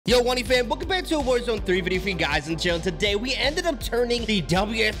Yo, Wani fam, welcome back to a Warzone 3 video for you guys on the channel. Today, we ended up turning the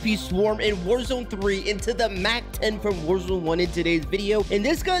WFP Swarm in Warzone 3 into the MAC-10 from Warzone 1 in today's video. And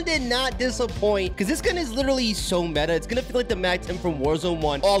this gun did not disappoint, because this gun is literally so meta. It's going to feel like the MAC-10 from Warzone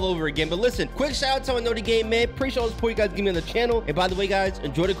 1 all over again. But listen, quick shout out to my Naughty Game man. Appreciate all the support you guys give me on the channel. And by the way, guys,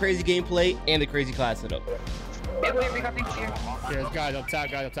 enjoy the crazy gameplay and the crazy class setup. There's guys up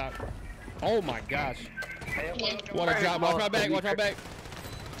top, Oh my gosh. What a drop. Watch my back.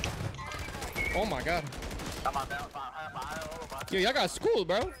 Oh my god. Yo, y'all got school,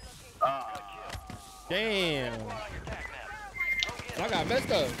 bro. Damn. Y'all got messed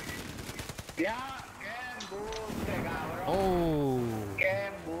up. Oh.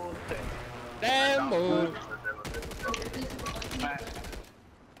 Damn, move.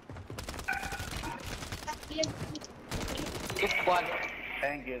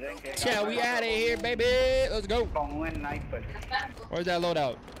 Thank you. Yeah, we out of here, baby. Let's go. Where's that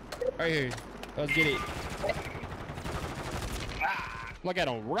loadout? Right here. Let's get it. Look at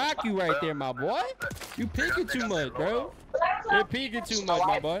him rock you right there, my boy. You peeking too much, bro. You're peeking too much,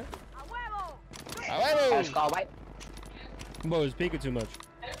 my boy. Boy, peeking too much.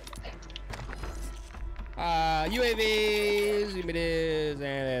 UAVs, give me this,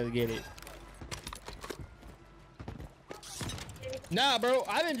 and let's get it. Nah, bro,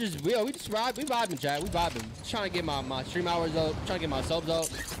 I've been just, we vibing, chat. We vibing. Just trying to get my stream hours up, trying to get my subs up.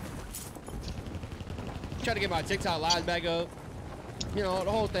 Trying to get my TikTok lives back up. You know,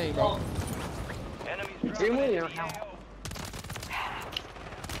 the whole thing, bro.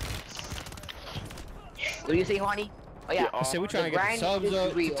 What do you say, Juani? Oh, yeah. I said we trying to get the subs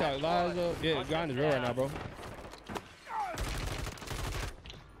up, TikTok lives up. Yeah, grind is real right now, bro.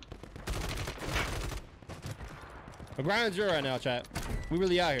 The grind is real right now, chat. We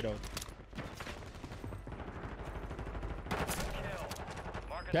really out here, though.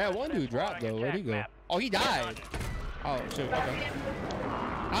 That one dude dropped, though. Where'd he go? Oh, he died. Oh, shit. Okay.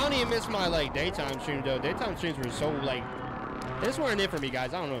 I don't even miss my, like, daytime streams, though. Daytime streams were so, like... They just weren't it for me,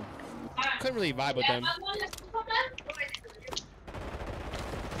 guys. I don't know. Couldn't really vibe with them.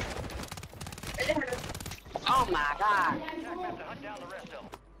 Oh, my God.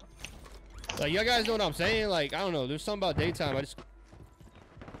 Like, y'all guys know what I'm saying? Like, I don't know. There's something about daytime. I just...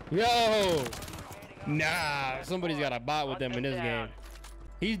 Yo! Nah. Somebody's got a bot with them in this game.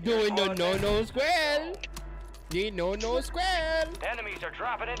 He's doing the no square. The no square. Enemies are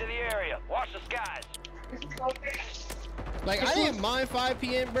dropping into the area. Watch the skies. Like, I didn't mind 5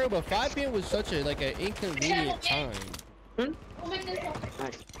 p.m., bro, but 5 p.m. was such a, like, an inconvenient time. At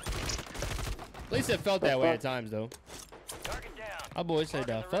least it felt that way at times, though. Our boy said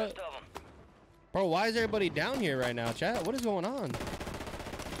that. Fuck. Bro, why is everybody down here right now, chat? What is going on?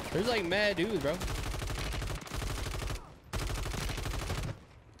 There's, like, mad dudes, bro.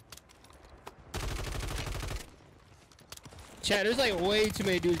 Chat, there's like way too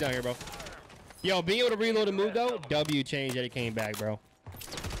many dudes down here, bro. Yo, being able to reload and move though, W changed that it came back, bro.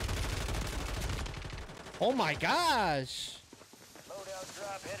 Oh my gosh. Loadout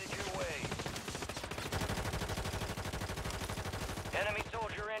drop headed your way. Enemy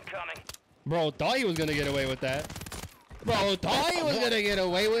soldier incoming. Bro, thought he was gonna get away with that. Bro, thought he was gonna get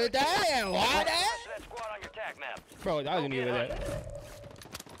away with that. And why that? That squad on your tac map. Bro, I was gonna get away with that.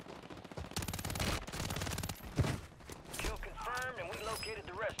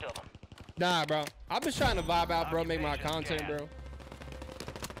 The rest of them. Nah, bro. I'm just trying to vibe out, bro. Make my content, bro.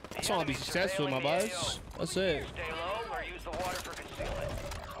 I just want to be successful, my boys. That's it. Stay low or use the water for concealment.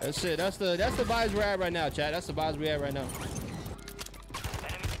 That's it. That's the vibes we're at right now, chat. That's the vibes we're at right now.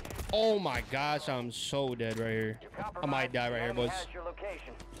 Oh my gosh, I'm so dead right here. I might die right here, boys.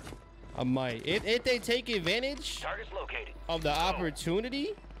 I might. If they take advantage of the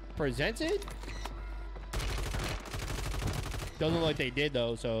opportunity presented. Doesn't look like they did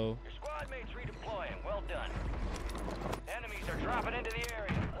though, so. Your squad mates redeploying. Well done. Enemies are dropping into the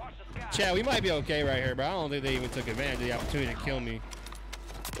area. Watch the sky. Chat, we might be okay right here, bro. I don't think they even took advantage of the opportunity to kill me.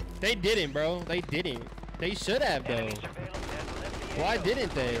 They didn't, bro. They didn't. They should have though. Why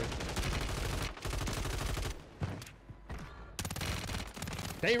didn't they?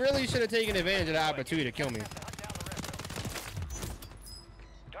 They really should have taken advantage of the opportunity to kill me.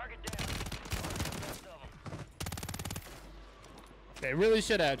 They really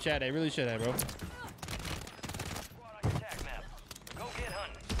should have, chat. They really should have, bro.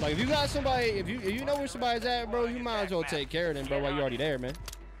 Like, if you got somebody, if you know where somebody's at, bro, you might as well take care of them, bro, while you're already there, man.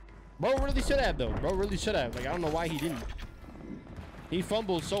 Bro really should have, though. Bro really should have. Like, I don't know why he didn't. He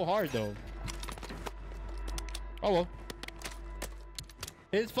fumbled so hard, though. Oh, well.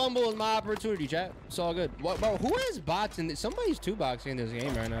 His fumble is my opportunity, chat. It's all good. What, bro? Who has bots in this? Somebody's 2-boxing in this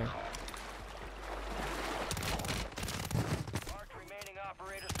game right now.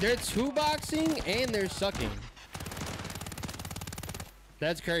 They're 2-boxing and they're sucking.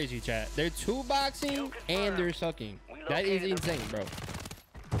 That's crazy, chat. They're 2-boxing and they're sucking. That is insane, bro.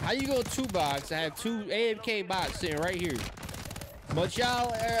 How you go 2-box and have 2 AFK bots sitting right here? But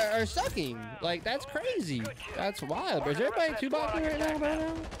y'all are sucking. Like, that's crazy. That's wild, bro. Is everybody 2-boxing right now,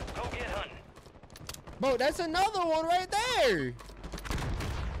 bro? Bro, that's another one right there.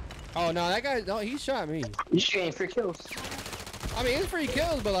 Oh, no, that guy, no, he shot me. You shooting free kills. I mean, it's free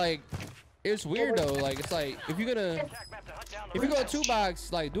kills, but, like, it's weird, though. Like, it's like, if you go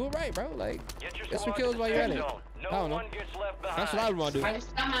 2-box, like, do it right, bro. Like, get some kills while you're at it. I don't know. That's what I would want to do.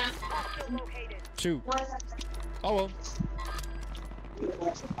 Shoot. Oh, well.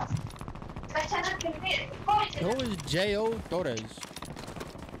 Who is J.O. Torres?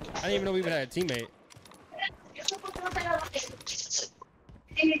 I didn't even know we even had a teammate.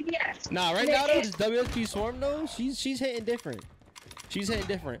 Nah, right now, though, this WSP Swarm, though, she's hitting different. She's hitting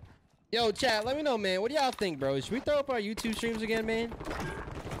different. Yo, chat, let me know, man. What do y'all think, bro? Should we throw up our YouTube streams again, man?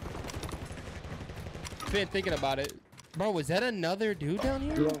 Been thinking about it. Bro, was that another dude down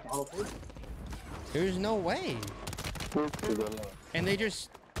here? There's no way. And they're just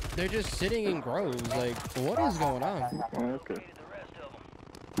sitting in groves. Like, what is going on? Okay.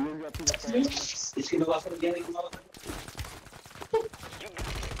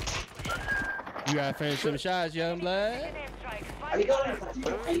 You gotta finish some shots, young blood. I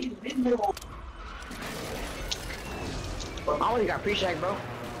only got pre-check, bro.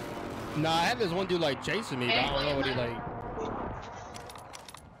 Nah, I had this one dude like chasing me, but I don't know what he like.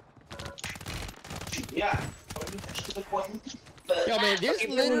 Yeah. Yo, man, this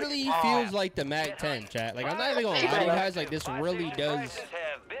literally feels like the Mac 10, chat. Like, I'm not even gonna lie to you guys. Like, this really does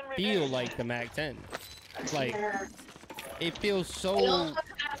feel like the Mac 10. Like, it feels so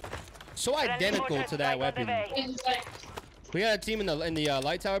identical to that weapon. We got a team in the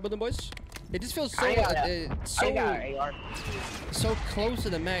light tower building, boys. It just feels so close to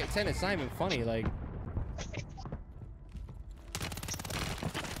the Mac 10. It's not even funny. Like,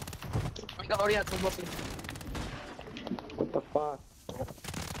 What the fuck?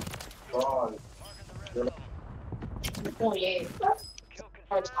 Oh yeah.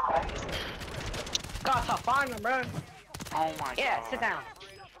 Gotta find him, bro. Oh my god. Yeah, sit down.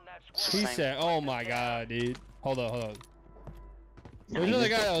 he said, "Oh my god, dude." Hold on. There's another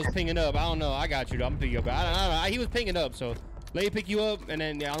guy that was pinging up. I don't know. I got you, though. I'm picking you up. I don't know. He was pinging up, so let me pick you up, and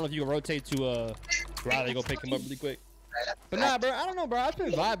then I don't know if you can rotate to Riley, go pick him up really quick. But nah, bro. I don't know, bro. I've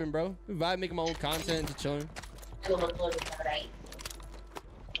been vibing, bro. Been vibing, making my own content, just chilling.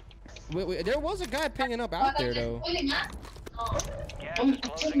 There was a guy pinging up out there, though.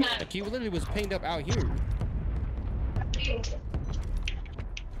 Like, he literally was pinged up out here.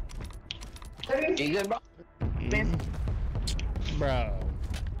 You good, bro? Bro.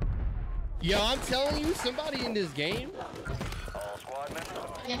 Yo, I'm telling you, somebody in this game.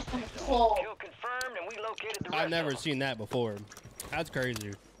 I've never seen that before. That's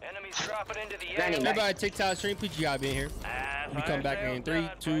crazy. Enemies dropping into the area. Everybody, TikTok stream, please, you gotta be in here. You come back in 3,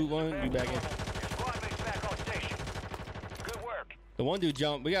 2, 1, you back in. Good work. The one dude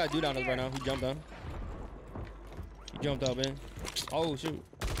jumped. We got a dude on us right now. He jumped down. He jumped up in. Oh, shoot.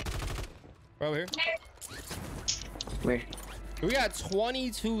 Right over here. Where? We got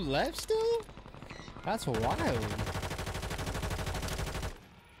 22 left still? That's wild.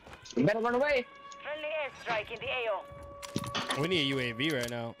 You better run away. Friendly airstrike in the AO. We need a UAV right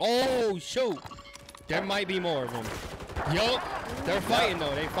now. Oh, shoot. There might be more of them. Yup. They're fighting,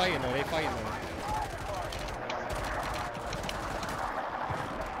 though. They fighting, though.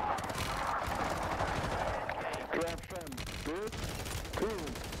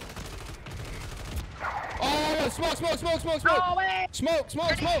 Oh, smoke.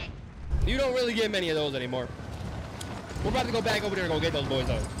 Smoke. You don't really get many of those anymore. We're about to go back over there and go get those boys,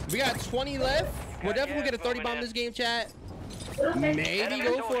 though. We got 20 left. We're definitely going to get a 30 bomb this game, chat. Maybe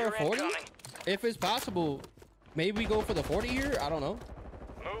go for a 40 if it's possible. Maybe we go for the 40 here. I don't know.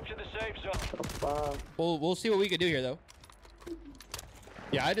 Move to the safe zone. We'll see what we can do here, though.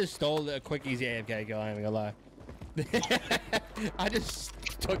 Yeah, I just stole a quick, easy AFK kill. I ain't gonna lie. I just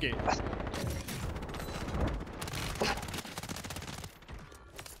took it.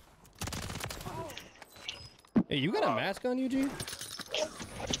 Hey, you got a mask on you, G?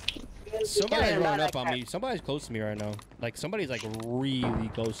 Somebody's running up on me. Somebody's close to me right now. Like, somebody's like really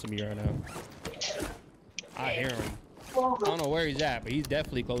close to me right now. I hear him. I don't know where he's at, but he's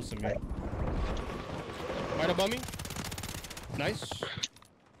definitely close to me. Right above me. Nice.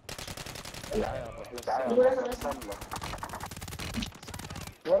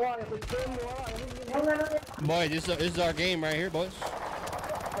 Boy, this is our game right here, boys.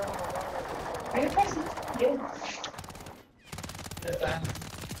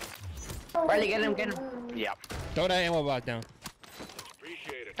 Riley, get him, Yep. Throw that ammo box down.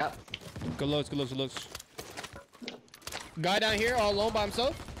 Appreciate it. Yep. Good looks, good looks, good looks. Guy down here all alone by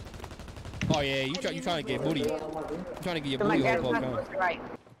himself. Oh yeah, you trying to get booty. You trying to get your booty hole poked on. Right.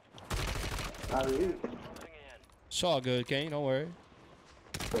 It's all good, Kane. Don't worry.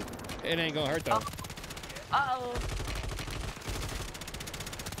 It ain't gonna hurt though. Uh-oh.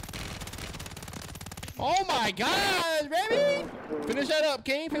 Oh my God, baby! Finish that up,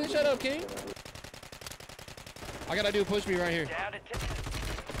 Kane. Finish that up, Kane. I gotta do push me right here. Down to 10.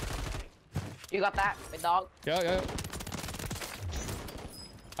 You got that, big dog? Yeah.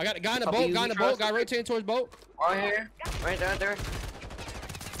 I got a guy in the boat. Guy in the boat. Guy rotating towards boat. Right here. Right there.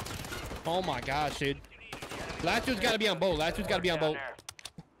 Oh my gosh, dude. Last dude's gotta be on boat. Last dude's gotta be on boat.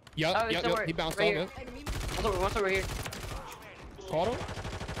 Yup. He bounced off. Yep. What's over here? Caught him.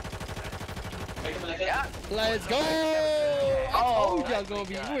 Yeah. Let's go! Oh, y'all gonna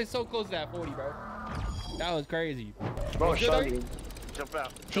be. You were so close to that 40, bro. That was crazy. Bro, What's good, you. Jump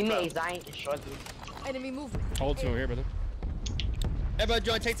out. Teammates, I ain't struggling. Enemy movement. Hold to here, brother. Everybody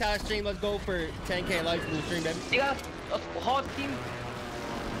join TikTok stream. Let's go for 10K likes for the stream, baby. You got a whole team.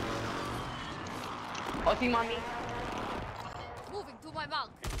 Whole team on me. Moving to my mark.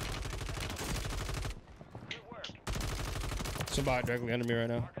 Good work. Somebody directly under me right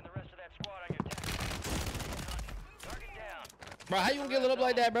now. Marking the rest of that squad on your tag. Target down. Bro, how you gonna get lit up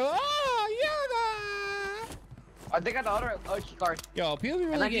like that, bro? Oh, yeah. I think I got the other card. Yo, people be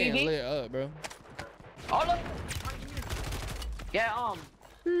really getting lit up, bro. Oh, look. Yeah, all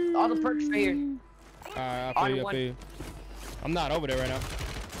the perks right here. Alright, I feel you. I'm not over there right now.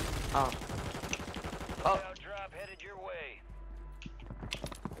 Oh. Loadout drop headed your way.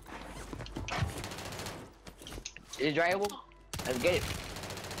 Is it drivable? Let's get it.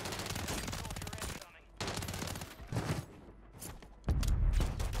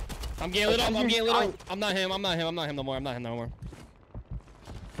 I'm getting lit up. I'm not him no more.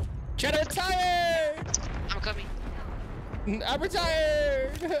 Cheddar tired! I'm coming. I'm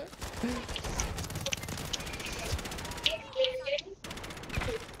retired!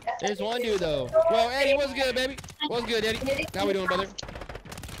 There's one dude though. Well, Eddie, what's good, baby? What's good, Eddie? How we doing, brother?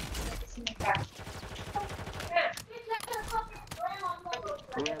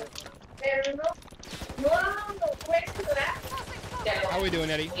 How we doing,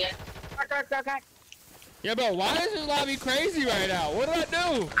 Eddie? Okay. Yeah, bro, why is this lobby crazy right now? What did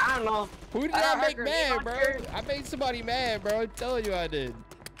I do? I don't know. Who did I make mad, bro? I made somebody mad, bro. I'm telling you I did.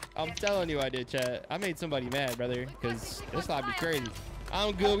 I'm telling you I did, chat. I made somebody mad, brother, because this lobby crazy.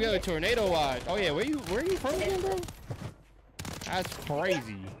 I'm good. We have a tornado watch. Oh, yeah. Where you from again, bro? That's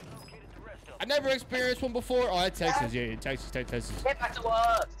crazy. I never experienced one before. Oh, that's Texas. Yeah, Texas. Get back to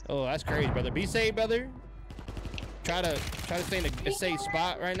us. Oh, that's crazy, brother. Be safe, brother. Try to stay in a safe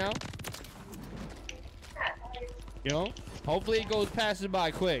spot right now. You know? Hopefully it passes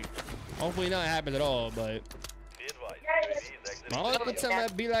by quick. Hopefully nothing happens at all, but all the time I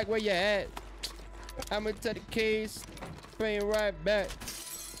be like, where you at? I'm gonna tell the case. Bring it right back.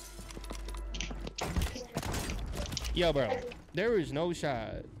 Yo, bro. There is no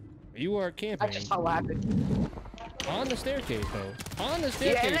shot. You are camping. I just saw what happened. On the staircase, though. On the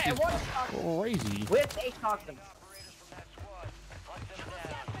staircase is crazy. With a toxin.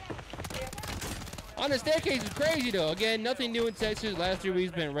 On the staircase is crazy though. Again, nothing new in Texas. Last 3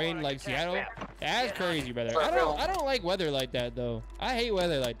 weeks been raining like Seattle. That's crazy, brother. I don't like weather like that though. I hate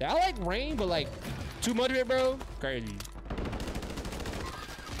weather like that. I like rain, but like too much of it, bro. Crazy.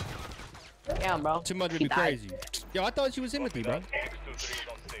 Damn, bro. Too much of it be crazy. Yo, I thought you was in with me, bro.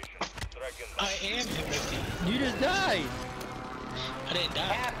 I am with you. You just died. I didn't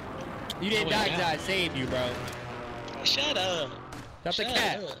die. You didn't die because I saved you, bro. Shut up. Stop the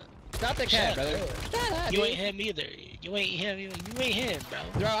cat. Stop the cat, brother. Shut up, You ain't him either. You ain't him. You ain't him, bro.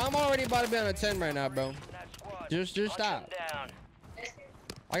 Bro, I'm already about to be on a 10 right now, bro. Just stop.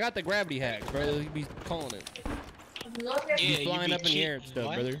 I got the gravity hack, bro. You be calling it. Yeah, you flying up in the air and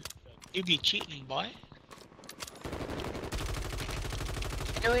stuff, brother. You be cheating, boy.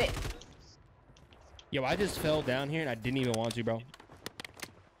 Do it. Yo, I just fell down here and I didn't even want to, bro.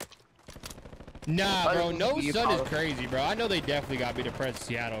 Nah, bro, no sun is crazy, bro. I know they definitely got me depressed in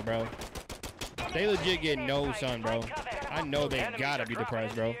Seattle, bro. They legit get no sun, bro. I know they gotta be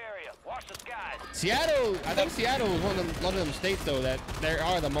depressed, bro. Seattle, I think Seattle is one of them states, though, that they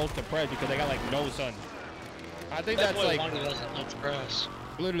are the most depressed because they got, like, no sun. I think that's, like,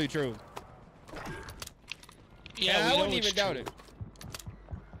 literally true. Yeah, I we know wouldn't it's even doubt true. it.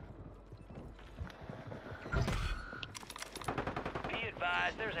 Be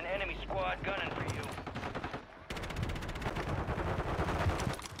advised, there's an enemy squad gunning for you.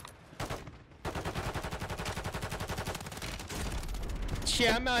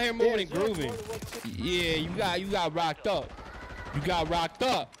 Shit, I'm out here moving and grooving. Yeah, you got rocked up. You got rocked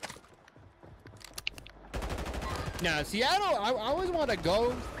up. Now, see, I always want to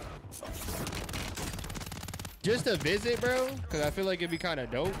go just to visit, bro, because I feel like it'd be kind of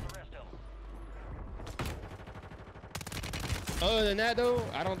dope. Other than that, though,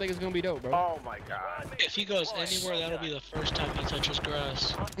 I don't think it's gonna be dope, bro. Oh my god. If he goes anywhere, that'll be the first time he touches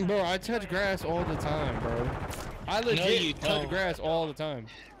grass. Bro, I touch grass all the time, bro. I you legit touch don't. grass all the time.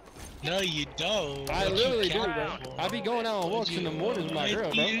 No, you don't. I What literally you do, got bro. it for? I be going out on walks in the mornings with my girl,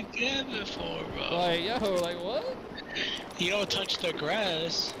 What bro. you get it for, bro? Like, yo, like what? You don't touch the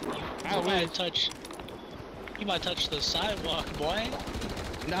grass. I You might wish. touch. You might touch the sidewalk, boy.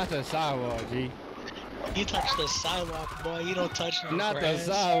 Not the sidewalk, G. You touch the sidewalk, boy. You don't touch the Not grass.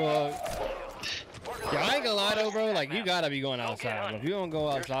 the sidewalk. Yo, I ain't gonna lie though, bro. Like, you gotta be going outside, bro. If you don't go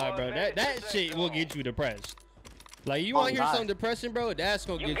outside, bro, that shit will get you depressed. Like, you wanna hear some depression, bro? That's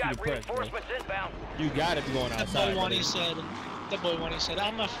gonna You get you got depressed, bro. reinforcements inbound. You gotta be going That outside, boy when bro. he said,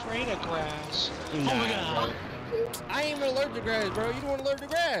 I'm afraid of grass. Oh my Nah, god. I ain't even allergic to grass, bro. You don't want allergic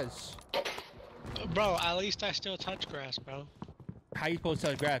to grass. Bro, at least I still touch grass, bro. How you supposed to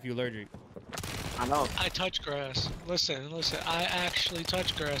touch grass if you allergic? I know. I touch grass. Listen, I actually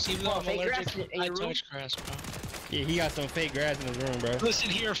touch grass. Even though Oh, I'm fake allergic, grass in I your room? touch grass, bro. Yeah, he got some fake grass in his room, bro. Listen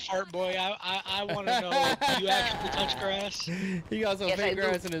here, fart boy. I want to know, do you actually touch grass? He got some Yes, I fake do.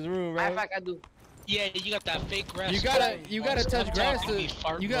 grass in his room, Matter bro. of fact, I do. Yeah, you got that fake grass. You gotta Stop touch grass talking to me,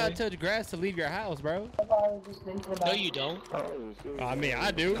 fart you gotta boy. touch grass to leave your house, bro. No, you don't. I mean,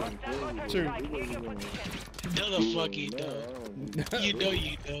 I do. True. No, the fuck you don't. You know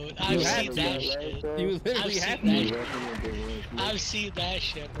you don't. I've have seen to. that shit. You literally I've have seen to. that. I've seen that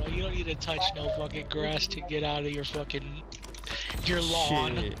shit, bro. You don't need to touch no fucking grass to get out of your fucking your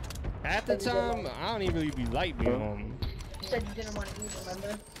lawn. Shit. At the time, I don't even really be like being home. You said you didn't want to eat,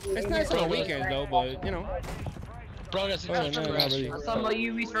 remember? It's nice on the weekends though, but you know. Bro doesn't Oh, touch no, not grass. really. That's some of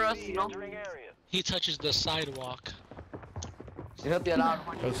UVs for us, you know? He touches the sidewalk. To help you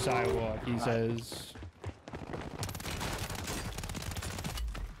out. The sidewalk, he says.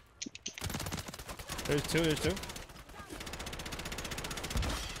 There's two.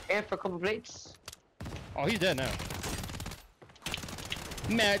 And for a couple plates. Oh, he's dead now.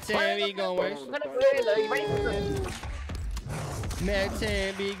 Matt be going.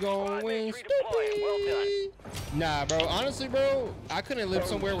 Matt be going stupid. Nah, bro. Honestly, bro, I couldn't live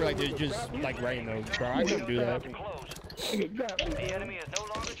somewhere where like there's just like rain though, bro. I couldn't do that. The enemy is no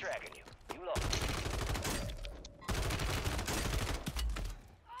longer tracking you. You lost.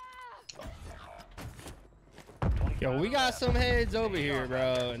 Yo, we got some heads over here,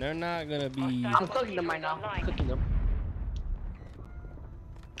 bro, and they're not gonna be. I'm cooking them right now. I'm cooking them.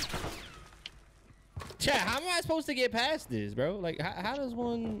 Chat, how am I supposed to get past this, bro? Like, how does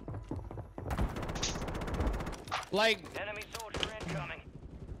one? Like, Enemy soldier incoming.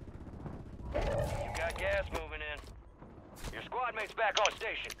 You got gas moving in. Your squad mate's back on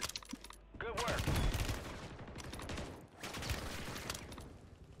station. Good work.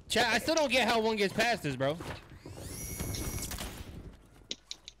 chat, I still don't get how one gets past this, bro.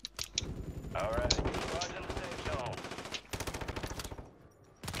 All right. Squad's in the safe zone.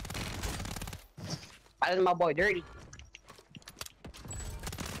 I did my boy dirty.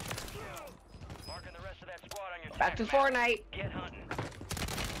 Marking the rest of that squad on your Back to attack map. Fortnite. Get hunting.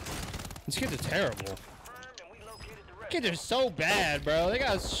 These kids are terrible. Confirmed, and we located the rest. Kids are so bad, bro. They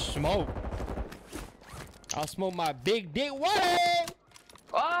got smoke. I'll smoke my big dick. What?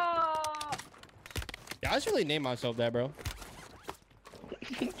 Oh! Yeah, I should really name myself that, bro.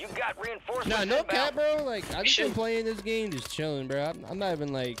 You got reinforcements Nah, no inbound. cap, bro. Like, I just been playing this game, just chilling, bro. I'm not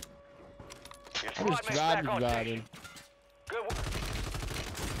even like, Your I'm just squad mate's back on vibing. station. Good work.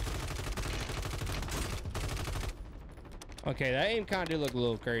 Okay, that aim kind of did look a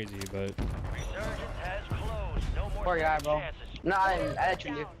little crazy, but Resurgence has closed. No more Poor guy, second bro. chances. No, I didn't. I let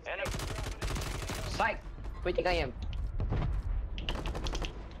you live. Enemy Psych. Where do you think I am?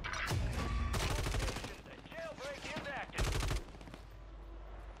 jailbreak is active.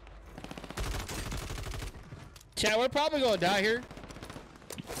 chat, we're probably gonna die here.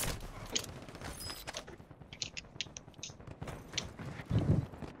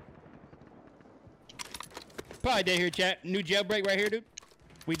 Probably dead here, chat. New jailbreak right here, dude.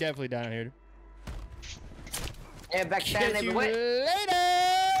 We definitely down here, dude. Yeah, back standing Catch you everywhere.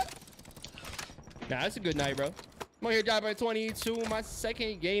 later. Nah, that's a good night, bro. I'm on here, drop by 22. My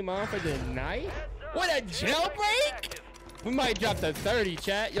second game on for the night. What a jailbreak! We might drop to 30,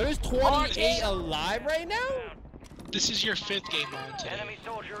 chat. Yo, there's 28 alive right now? This is your 5th game on today. Enemy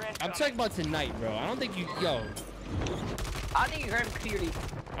soldier incoming. I'm talking about tonight, bro. I don't think you, yo. I think you heard him clearly.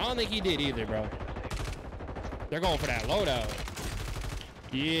 I don't think he did either, bro. They're going for that loadout.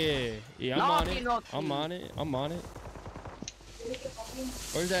 Yeah, yeah, I'm on it. I'm on it. I'm on it.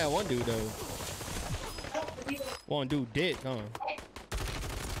 Where's that one dude though? One dude dip, huh?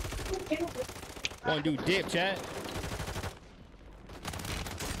 One dude dip, chat.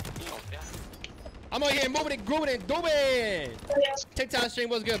 I'm out here moving and grooving and doing. TikTok stream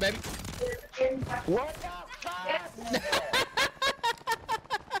was good, baby. What the fuck?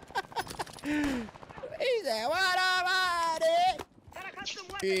 He said, what about it?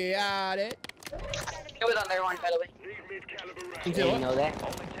 Yeah, it. It was on there one, by the way. You You said what? know that.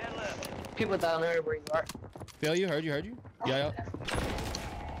 Only 10 left. People down there where you are. Feel you, heard you, heard you. Yeah, yeah.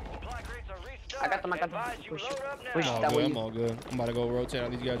 Supply crates are restocked. I got them, I got them. Advise you Push load it. up now. Push I'm all that good, way. I'm all good. I'm about to go rotate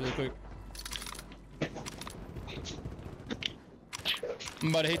on these guys really quick. I'm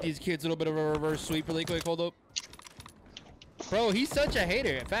about to hit these kids a little bit of a reverse sweep really quick. Hold up. Bro, he's such a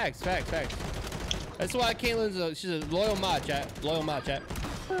hater. Facts, facts, facts. That's why Caitlin's she's a loyal mod, chat. Loyal mod, chat.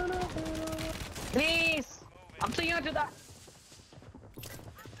 Please! I'm saying you to that.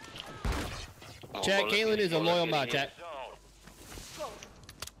 Chat, Caitlin is a loyal mod, chat.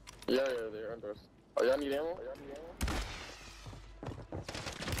 Yeah, they're under us. Oh, y'all need ammo?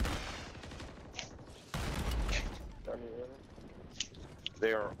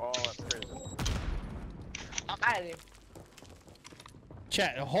 They are all at prison. I'm out of here.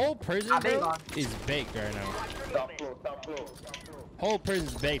 Chat, the whole prison, I've been bro, gone. is baked right now. Top floor, top floor, top floor. Whole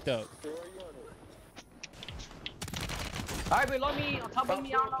prison's baked up. Alright, below me, on top of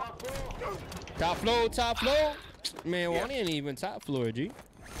me, I don't know. Top floor, top floor. Man, one ain't even top floor, G.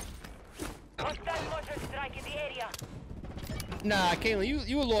 Hostile mortar strike in the area. Nah, Caitlin,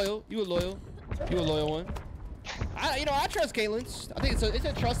 you a loyal. You a loyal. You a loyal one. I trust Caitlin's. I think it's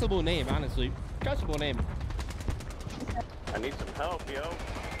a trustable name, honestly. Trustable name. I need some help, yo.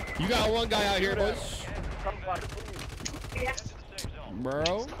 You got one guy out here, boys.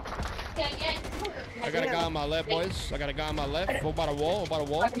 Bro. I got a guy on my left, boys. I got a guy on my left. Go by the wall, by the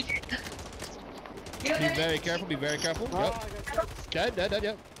wall. Be very careful, be very careful. Yep. Dead,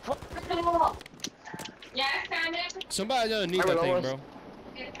 yep. Somebody's underneath that thing, bro.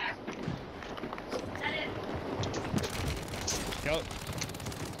 Yo.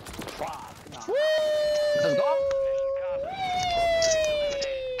 Let's go.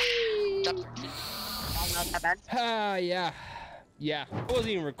 Not that bad. Ah, yeah. Yeah. I wasn't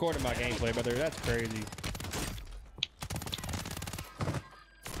even recording my gameplay, brother. That's crazy.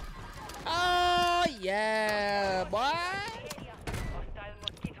 Oh, yeah, boy. Hostile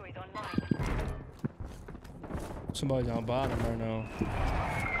mosquito is online. Somebody's on bottom right now.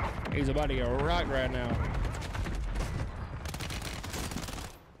 He's about to get rocked right now.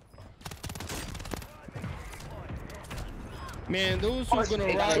 Man, those who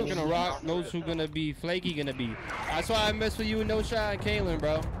gonna rock. Those who gonna be flaky, gonna be. That's why I mess with you and No Shot and Caitlin,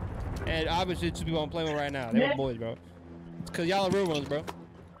 bro. And obviously, two people I'm playing with right now. They're boys, bro. It's cause y'all are real ones, bro.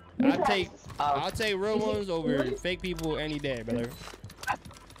 I'll take real ones over fake people any day, brother.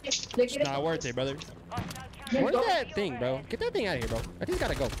 It's not worth it, brother. Where's that thing, bro? Get that thing out of here, bro. I think it's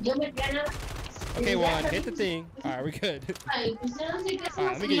gotta go. Okay, Juan, hit the thing. All right, we good. All right, let me get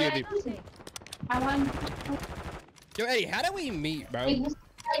you a beat. Yo, Eddie, how did we meet, bro?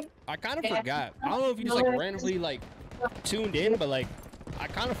 I kind of forgot. I don't know if you just like randomly like tuned in, but like I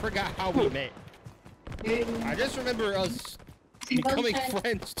kind of forgot how we met. I just remember us becoming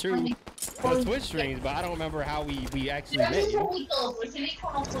friends through the Twitch streams, but I don't remember how we actually met.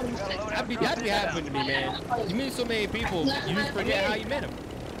 That'd be happening to me, man. You meet so many people, you just forget how you met them.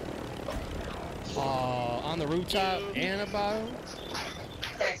 On the rooftop and a bottle.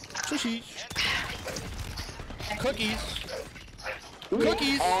 Sushi. Cookies.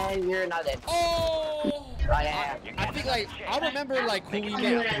 Cookies. And you're not dead. Oh! Yeah. I think like I remember like who we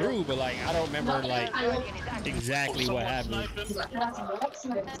met through, but like I don't remember like exactly what happened.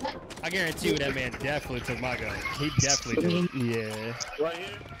 I guarantee you that man definitely took my gun. He definitely did. Yeah. Right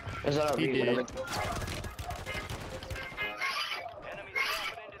here. Is that He did. Enemies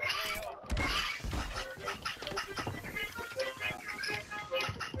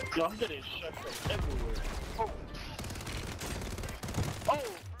dropping into the AO. Yo, I'm getting shot from everywhere.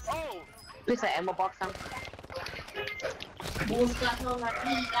 Oh! Please, an ammo box down.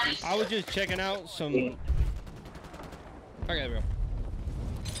 I was just checking out some. Okay, bro.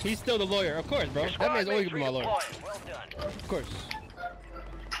 He's still the lawyer, of course, bro. That man's always gonna be my lawyer. Well done. Of course.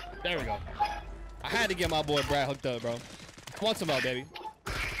 There we go. I had to get my boy Brad hooked up, bro. Want some out, baby.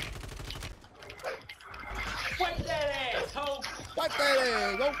 Wipe that ass, ho! Wipe that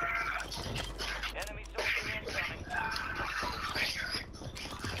ass, go. Enemy soldier incoming.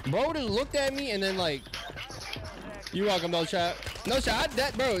 Bro just looked at me and then like, you welcome, no shot. No shot,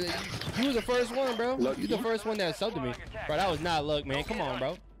 bro. You was the first one, bro. You the first one that subbed to me. Bro, that was not luck, man. Come on,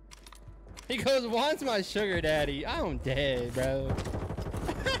 bro. He goes, wants my sugar daddy. I'm dead, bro.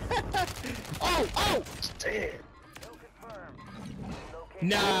 Oh!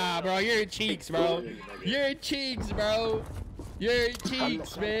 Nah, bro, you're cheeks, bro. You're cheeks, bro. You're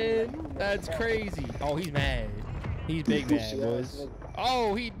cheeks, man. That's crazy. Oh, he's mad. He's big mad, boys.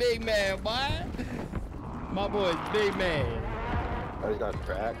 Oh, he big mad, boy. My boy's big mad. I just got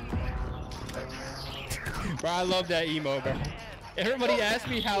cracked. Bro, I love that emo, bro. Everybody asks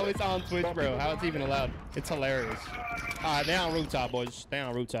me how it's on Twitch, bro. How it's even allowed. It's hilarious. Alright, they on rooftop, boys. They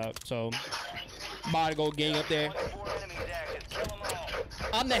on rooftop. So, about to go gang up there.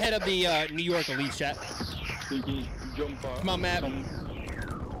 I'm the head of the New York Elite chat. My map.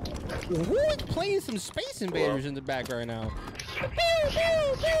 Who is playing some Space Invaders in the back right now?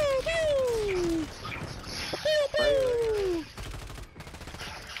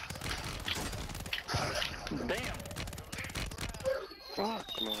 Damn. Fuck,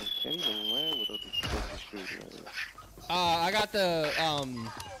 man. Can't even land without this fucking shit, man. I got the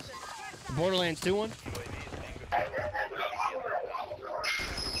Borderlands 2 one.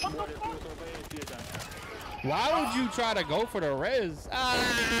 Why would you try to go for the res?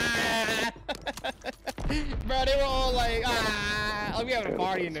 Ah! Bro, they were all like, ah! Oh, we having a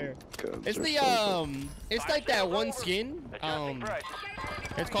party in there. It's the it's like that one skin.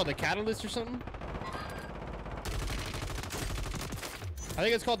 It's called the Catalyst or something. I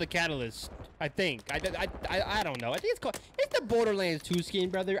think it's called the Catalyst. I think. I don't know. I think it's the Borderlands 2 skin,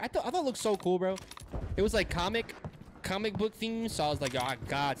 brother. I thought it looked so cool, bro. It was like comic book theme, so I was like, yo, I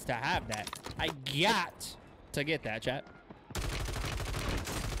got to have that. I got to get that, chat.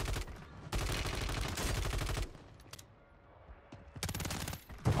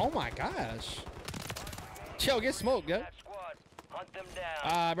 Oh my gosh. Chill, get smoked, yo. Hunt them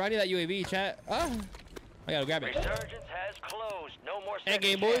down. Bro, I need that UAV, chat. I gotta grab it. Resurgence has closed. No more End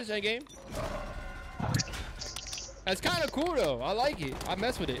game, boys. End game. That's kind of cool, though. I like it. I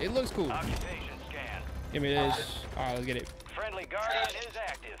mess with it. It looks cool. Occupation scan. Give me this. All right, let's get it. Friendly Guardian is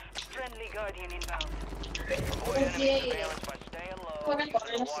active. Friendly Guardian inbound. Avoid enemy surveillance by staying low. Use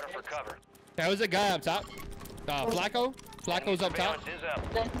the water for cover. There was a guy up top. Flacco. Flacco's up top. Surveillance is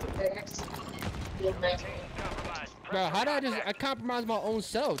up. Compromised. Bro, how did I compromise my own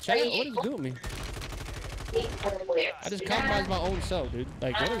self, chat? What is it doing with me? I just compromised my own self, dude.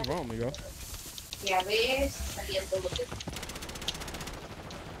 Like, what is wrong with me, bro?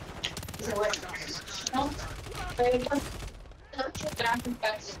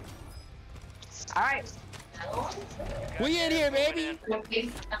 Alright. We in here, baby.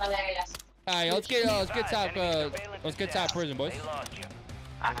 All right, let's get top prison, boys. They lost you.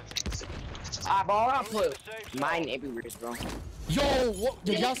 Bro, I'll put mine everywhere, bro. Yo, what?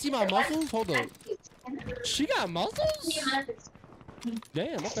 Did y'all see my muscles? Hold up. She got muscles?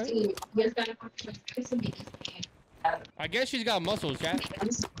 Damn, okay. I guess she's got muscles, chat. I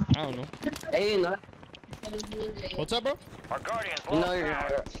don't know. Hey, no. What's up, bro? Our Guardians You lost know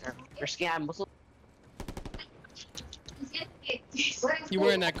power. your skin muscle. You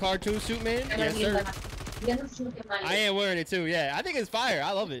wearing that cartoon suit, man? Yes, sir. I am wearing it too, yeah. I think it's fire.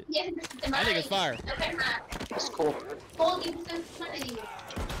 I love it. I think it's fire. It's cool.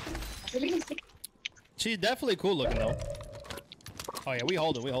 She's definitely cool looking, though. Oh, yeah, we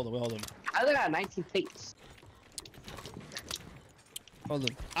hold him. I only got 19 plates. Hold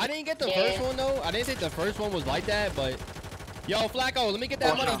him. I didn't get the first one, though. I didn't think the first one was like that, but... Yo, Flacco, let me get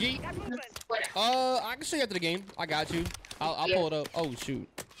that money, G. I can show you after the game. I got you. I'll pull it up. Oh, shoot.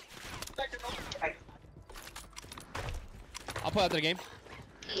 I'll pull it after the game.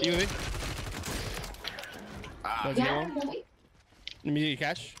 You with me? Let me get your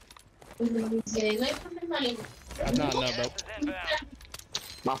cash. That's not enough, bro.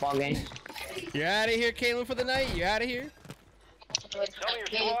 My fault, gang. You're out of here, Caitlin, for the night. You're out of here. Some of your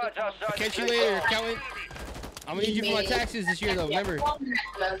squads outside. Catch you later, accountant. I'm gonna need you for my taxes this year, though. Remember, I'm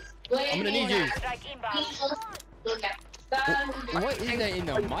gonna need you. What is that in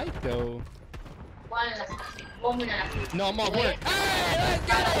the mic, though? No, I'm on work. Hey, let's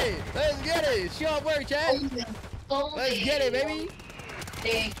get it! Let's get it! She on work, Chad. Let's get it, baby.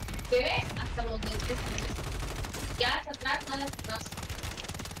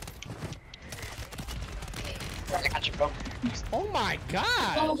 I got you, bro. Oh my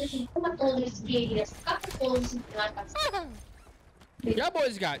god. Y'all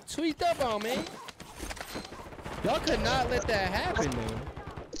boys got tweaked up on me. Y'all could not let that happen, though.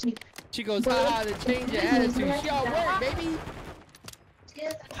 She goes, haha, to change your attitude. She all work, baby.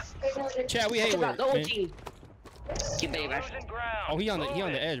 Chat, we hate work, man. Get baby. Losing ground. Oh, he on the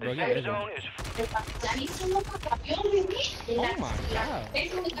edge, bro. He on the Safe edge, bro. zone is Oh my god.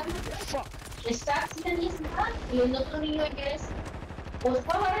 Fuck.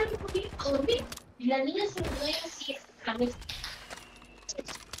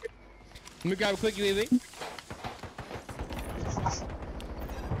 Let me grab a quick UAV.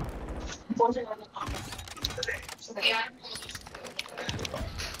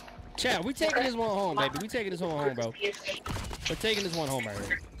 Chat, we taking this one home, baby. We taking this one home, bro. We're taking this one home right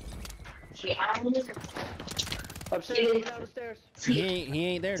here. Upstairs, down the stairs. He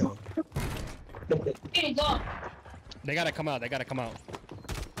ain't there though. They gotta come out. They gotta come out.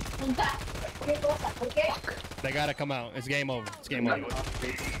 They gotta come out. It's game over. It's game over.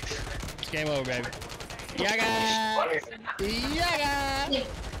 It's game over, baby. Yaga! Yaga!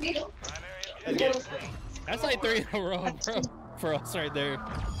 That's like 3 in a row, bro. For us right there.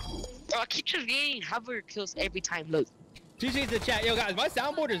 Bro, I keep just getting hover kills every time. Look. GG's the chat. Yo, guys, my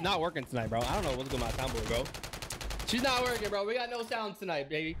soundboard is not working tonight, bro. I don't know what's going on with my soundboard, bro. She's not working, bro. We got no sound tonight,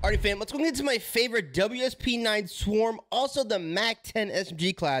 baby. Alrighty, fam. Let's go into my favorite WSP9 Swarm. Also, the MAC-10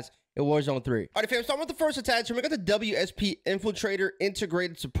 SMG class in Warzone 3. Alright, fam, so I'm with the first attachment. We got the WSP Infiltrator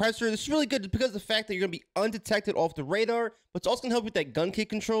Integrated Suppressor. This is really good because of the fact that you're going to be undetected off the radar, but it's also going to help with that gun kick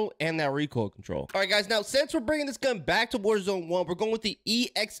control and that recoil control. Alright, guys, now since we're bringing this gun back to Warzone 1, we're going with the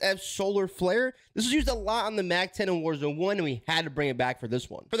EXF Solar Flare. This was used a lot on the MAC-10 in Warzone 1, and we had to bring it back for this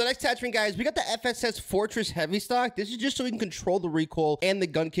one. For the next attachment, guys, we got the FSS Fortress Heavy Stock. This is just so we can control the recoil and the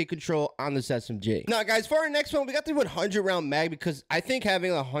gun kick control on this SMG. Now, guys, for our next one, we got the 100-round mag because I think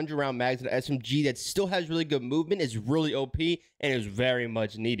having a 100-round mag to the SMG that still has really good movement is really OP and is very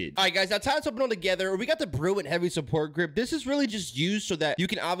much needed. All right, guys, now tie this up all together. We got the Brilliant Heavy Support Grip. This is really just used so that you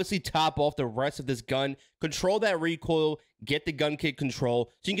can obviously top off the rest of this gun, control that recoil, get the gun kick control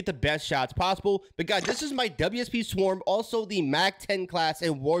so you can get the best shots possible. But guys, this is my WSP Swarm, also the MAC-10 class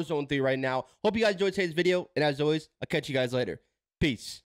in Warzone 3 right now. Hope you guys enjoyed today's video, and as always, I'll catch you guys later. Peace.